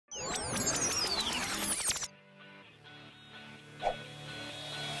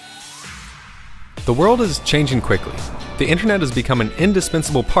The world is changing quickly. The internet has become an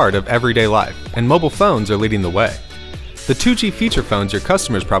indispensable part of everyday life, and mobile phones are leading the way. The 2G feature phones your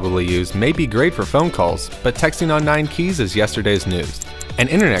customers probably use may be great for phone calls, but texting on 9 keys is yesterday's news, and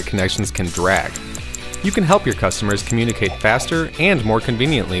internet connections can drag. You can help your customers communicate faster and more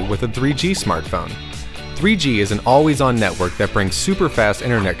conveniently with a 3G smartphone. 3G is an always-on network that brings super fast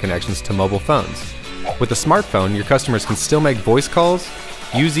internet connections to mobile phones. With a smartphone, your customers can still make voice calls,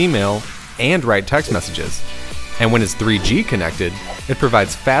 use email, and write text messages. And when it's 3G connected, it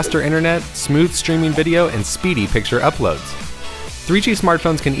provides faster internet, smooth streaming video, and speedy picture uploads. 3G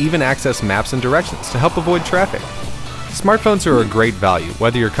smartphones can even access maps and directions to help avoid traffic. Smartphones are a great value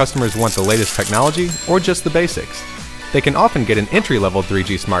whether your customers want the latest technology or just the basics. They can often get an entry-level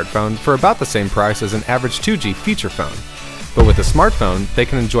 3G smartphone for about the same price as an average 2G feature phone. But with a smartphone, they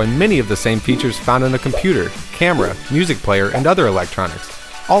can enjoy many of the same features found in a computer, camera, music player, and other electronics,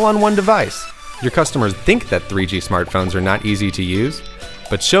 all on one device. Your customers think that 3G smartphones are not easy to use,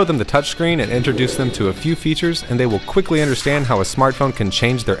 but show them the touchscreen and introduce them to a few features and they will quickly understand how a smartphone can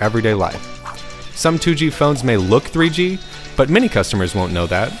change their everyday life. Some 2G phones may look 3G, but many customers won't know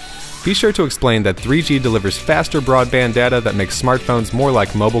that. Be sure to explain that 3G delivers faster broadband data that makes smartphones more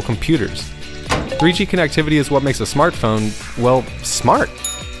like mobile computers. 3G connectivity is what makes a smartphone, well, smart.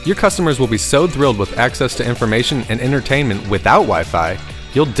 Your customers will be so thrilled with access to information and entertainment without Wi-Fi,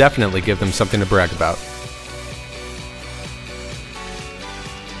 you'll definitely give them something to brag about.